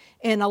life.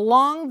 And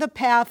along the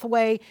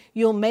pathway,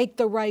 you'll make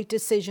the right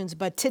decisions.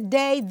 But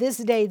today,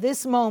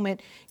 this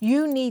moment,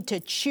 you need to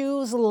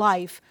choose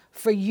life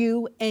for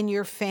you and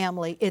your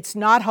family. It's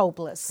not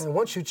hopeless. And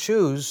once you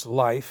choose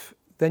life,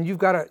 then you've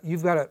got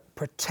to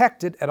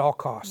protect it at all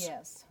costs.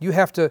 Yes. You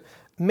have to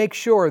make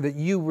sure that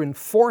you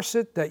reinforce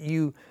it, that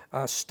you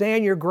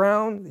stand your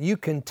ground, you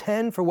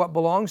contend for what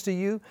belongs to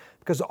you,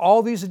 because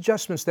all these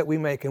adjustments that we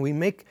make, and we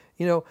make,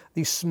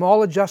 these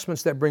small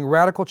adjustments that bring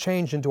radical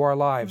change into our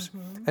lives.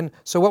 And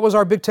so what was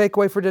our big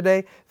takeaway for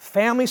today?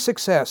 Family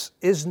success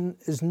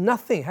has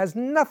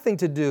nothing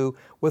to do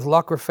with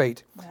luck or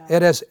fate. No.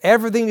 It has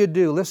everything to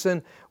do,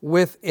 listen,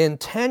 with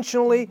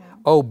intentionally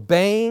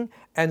obeying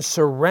and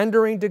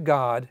surrendering to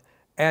God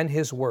and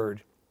His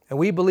Word. And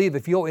we believe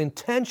if you'll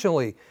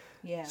intentionally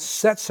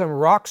set some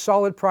rock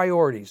solid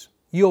priorities,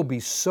 you'll be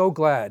so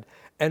glad.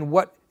 And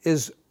what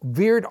is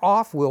veered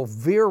off will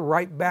veer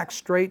right back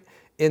straight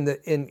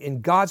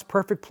in God's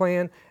perfect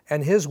plan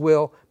and His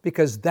will,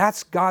 because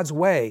that's God's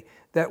way,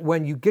 that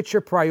when you get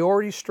your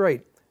priorities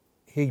straight,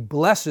 He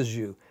blesses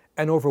you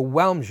and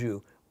overwhelms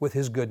you with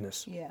His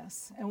goodness.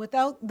 Yes, and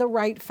without the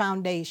right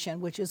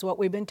foundation, which is what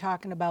we've been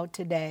talking about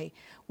today,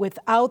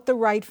 without the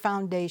right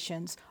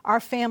foundations, our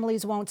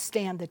families won't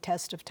stand the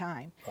test of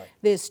time. Right.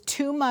 There's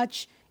too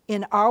much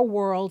in our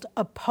world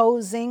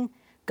opposing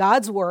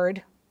God's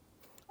word,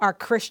 our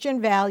Christian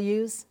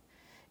values,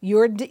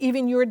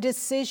 even your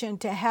decision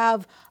to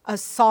have a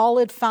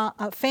solid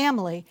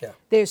family. Yeah.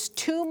 There's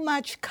too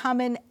much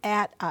coming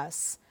at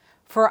us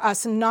for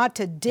us not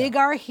to dig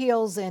our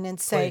heels in and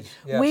say,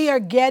 Yes. we are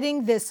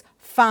getting this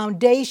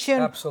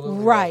foundation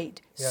Absolutely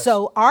right. Yes.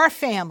 So our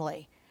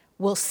family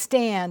will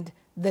stand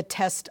the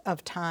test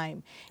of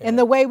time. And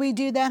the way we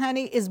do that,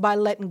 honey, is by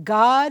letting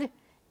God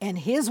and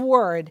His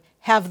word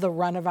have the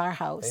run of our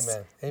house.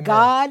 Amen. Amen.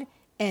 God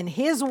and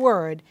His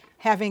word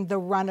having the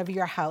run of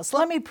your house.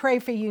 Let me pray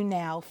for you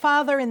now.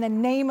 Father, in the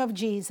name of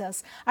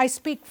Jesus, I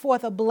speak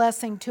forth a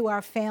blessing to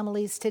our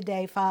families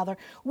today, Father.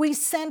 We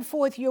send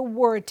forth your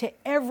word to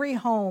every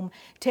home,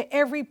 to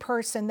every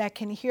person that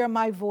can hear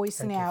my voice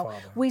Thank now. you,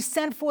 Father. We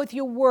send forth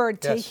your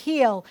word to Yes.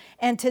 heal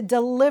and to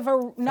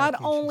deliver not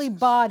you, only Jesus.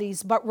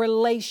 bodies, but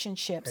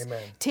relationships.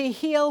 Amen. To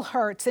heal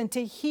hurts and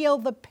to heal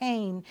the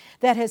pain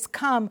that has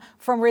come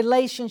from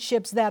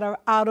relationships that are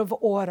out of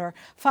order.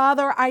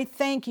 Father, I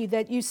thank you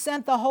that you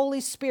sent the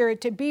Holy Spirit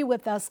to be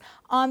with us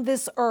on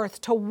this earth,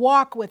 to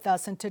walk with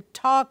us and to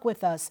talk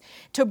with us,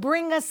 to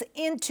bring us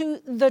into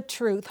the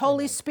truth.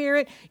 Holy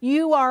Spirit,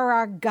 you are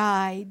our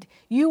guide.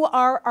 You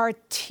are our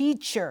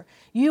teacher.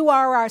 You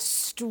are our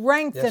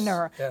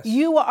strengthener. Yes.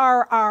 You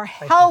are our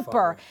you, helper.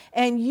 Father.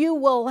 And you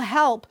will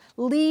help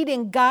lead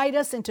and guide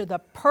us into the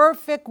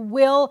perfect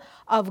will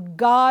of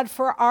God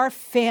for our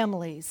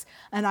families.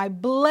 And I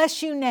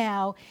bless you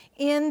now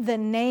in the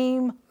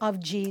name of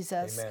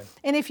Jesus. Amen.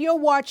 And if you're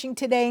watching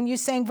today and you're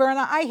saying,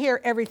 Verna, I hear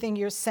everything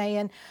you're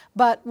saying,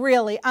 but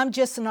really, I'm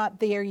just not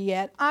there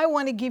yet. I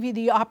want to give you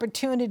the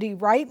opportunity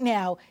right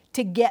now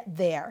to get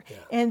there. Yeah.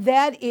 And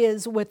that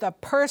is with a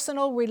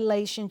personal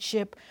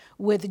relationship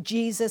with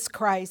Jesus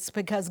Christ,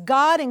 because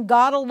God and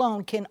God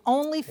alone can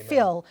only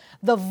fill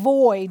the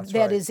void That's that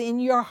right. is in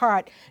your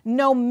heart.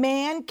 No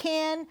man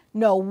can,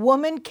 no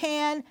woman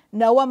can,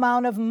 no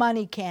amount of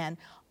money can.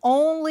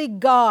 Only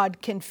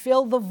God can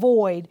fill the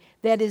void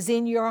that is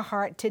in your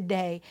heart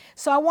today.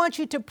 So I want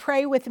you to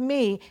pray with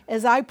me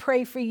as I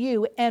pray for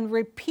you and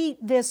repeat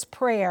this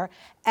prayer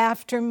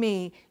after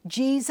me.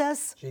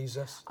 Jesus,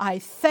 I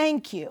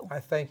thank you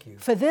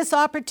for this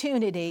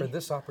opportunity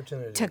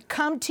to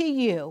come to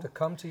you,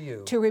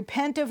 to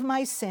repent of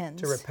my sins,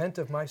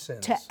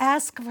 to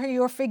ask for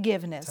your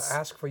forgiveness.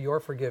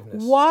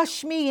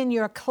 Wash me in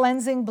your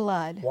cleansing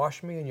blood.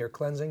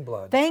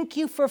 Thank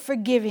you for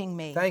forgiving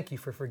me.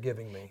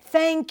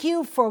 Thank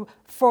you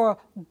for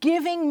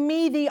giving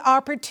me the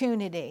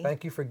opportunity.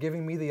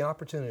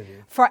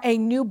 For a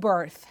new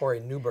birth.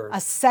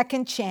 A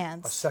second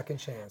chance.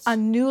 A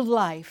new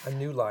life.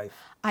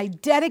 I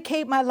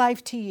dedicate my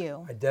life to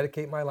you.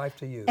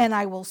 And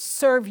I will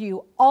serve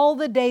you all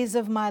the days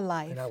of my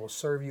life.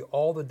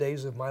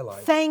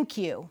 Thank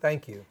you.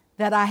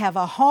 That I have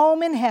a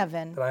home in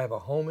heaven.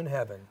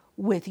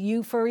 With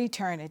you for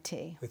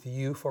eternity.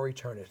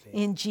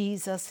 In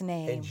Jesus'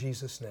 name.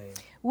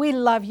 We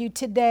love you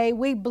today.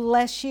 We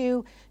bless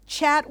you.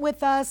 Chat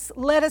with us.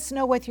 Let us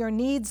know what your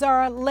needs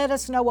are. Let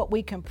us know what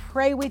we can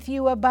pray with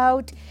you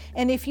about.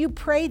 And if you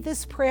prayed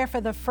this prayer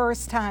for the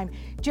first time,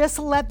 just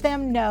let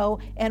them know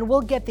and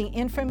we'll get the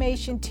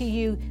information to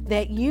you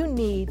that you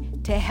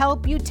need to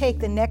help you take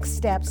the next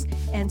steps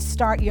and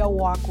start your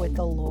walk with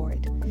the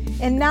Lord.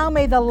 And now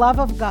may the love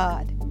of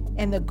God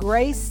and the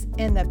grace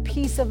and the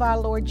peace of our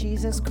Lord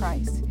Jesus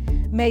Christ,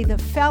 may the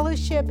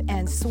fellowship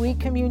and sweet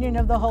communion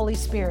of the Holy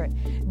Spirit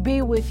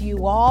be with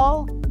you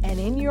all and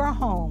in your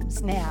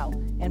homes now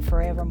and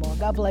forevermore.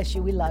 God bless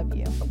you. We love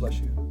you. God bless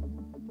you.